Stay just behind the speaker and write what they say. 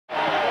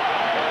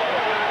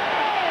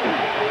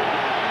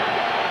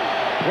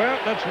Well,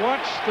 let's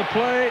watch the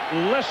play.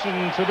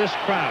 Listen to this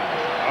crowd.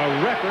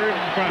 A record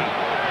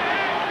crowd.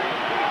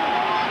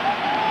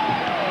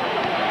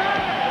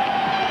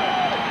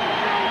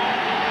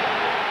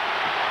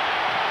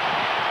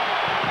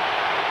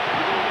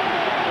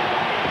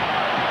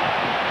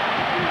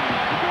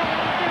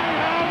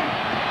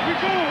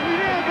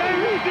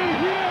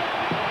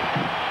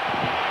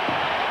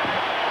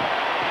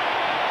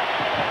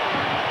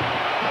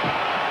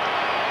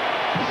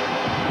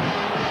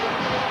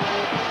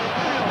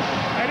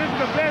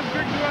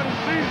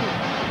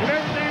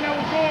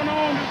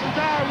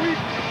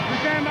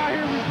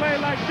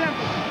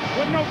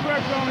 With no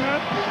pressure on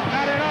us,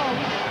 not at all.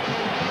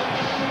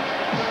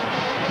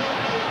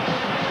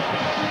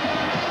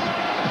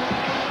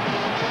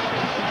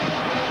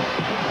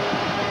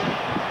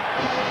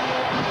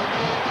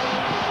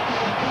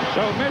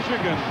 So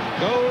Michigan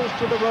goes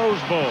to the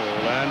Rose Bowl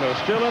and are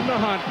still in the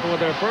hunt for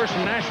their first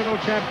national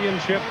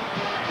championship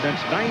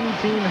since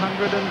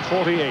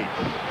 1948.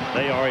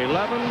 They are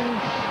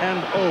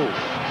 11-0.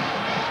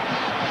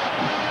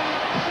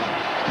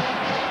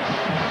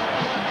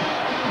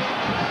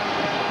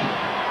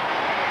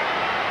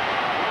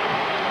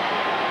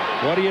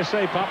 What do you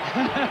say, Pop?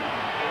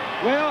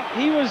 Well,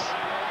 he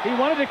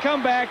wanted to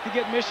come back to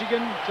get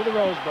Michigan to the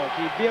Rose Bowl.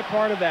 He'd be a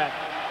part of that.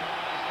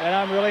 And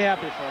I'm really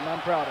happy for him. I'm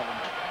proud of him.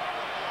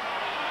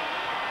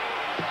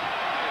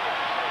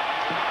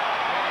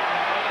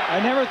 I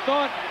never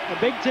thought a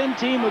Big Ten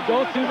team would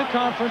go through the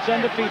conference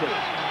undefeated.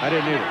 I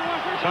didn't either.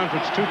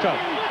 Conference too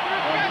tough.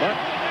 But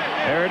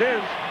there it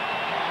is.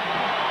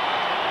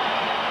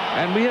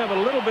 And we have a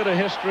little bit of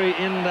history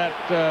in that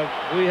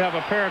we have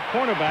a pair of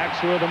cornerbacks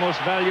who are the most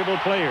valuable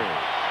players.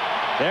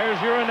 There's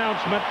your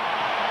announcement.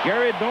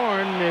 Gary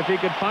Dorn, if he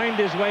could find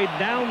his way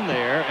down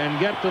there and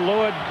get to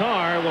Lloyd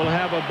Carr, will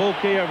have a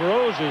bouquet of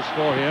roses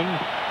for him.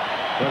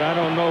 But I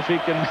don't know if he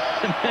can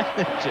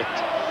manage it.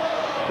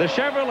 The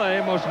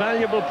Chevrolet most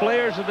valuable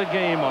players of the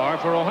game are,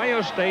 for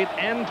Ohio State,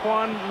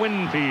 Antoine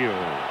Winfield.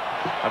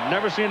 I've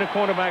never seen a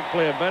cornerback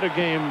play a better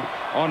game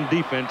on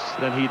defense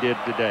than he did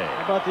today.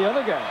 How about the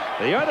other guy?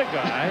 The other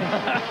guy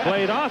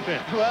played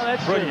offense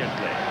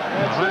brilliantly.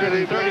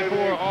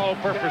 134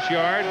 all-purpose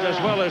yards, as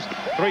well as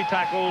 3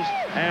 tackles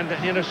and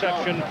an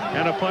interception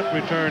and a punt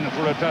return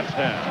for a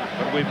touchdown.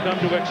 But we've come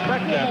to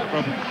expect that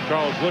from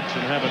Charles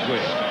Woodson, haven't we?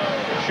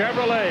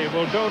 Chevrolet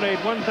will donate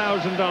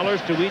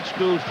 $1,000 to each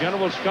school's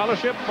general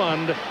scholarship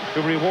fund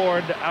to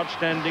reward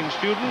outstanding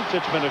students.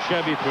 It's been a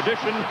Chevy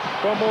tradition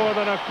for more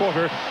than a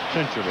quarter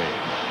century.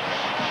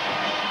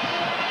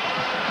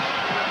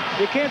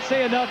 You can't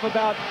say enough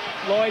about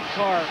Lloyd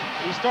Carr.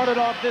 He started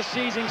off this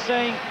season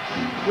saying,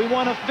 we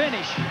want to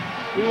finish.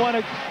 We want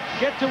to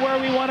get to where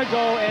we want to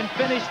go and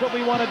finish what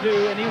we want to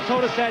do. And he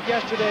told us that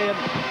yesterday, and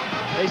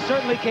they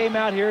certainly came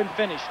out here and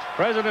finished.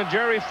 President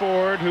Jerry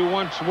Ford, who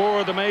once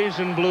wore the maize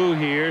and blue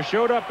here,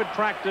 showed up at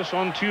practice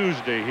on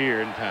Tuesday here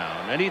in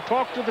town. And he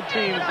talked to the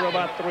team for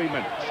about 3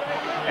 minutes.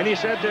 And he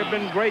said there have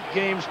been great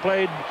games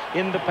played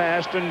in the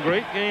past and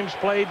great games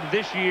played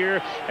this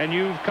year, and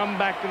you've come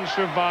back and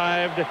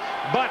survived.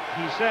 But,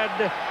 he said,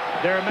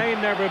 there may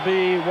never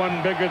be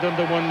one bigger than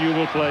the one you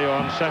will play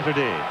on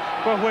Saturday.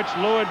 For which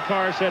Lloyd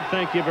Carr said,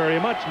 thank you very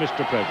much,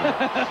 Mr. President.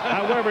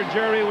 However,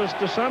 Jerry was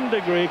to some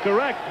degree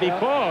correct,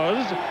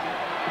 because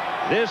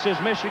this is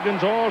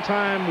Michigan's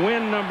all-time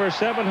win number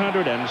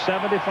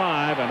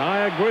 775, and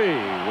I agree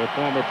with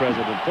former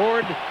President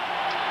Ford.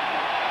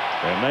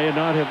 There may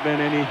not have been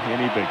any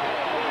bigger.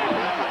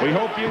 We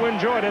hope you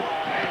enjoyed it.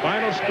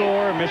 Final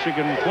score,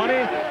 Michigan 20,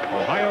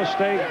 Ohio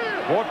State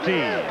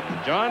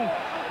 14. John,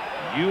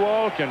 you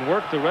all can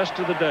work the rest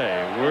of the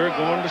day. We're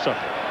going to supper.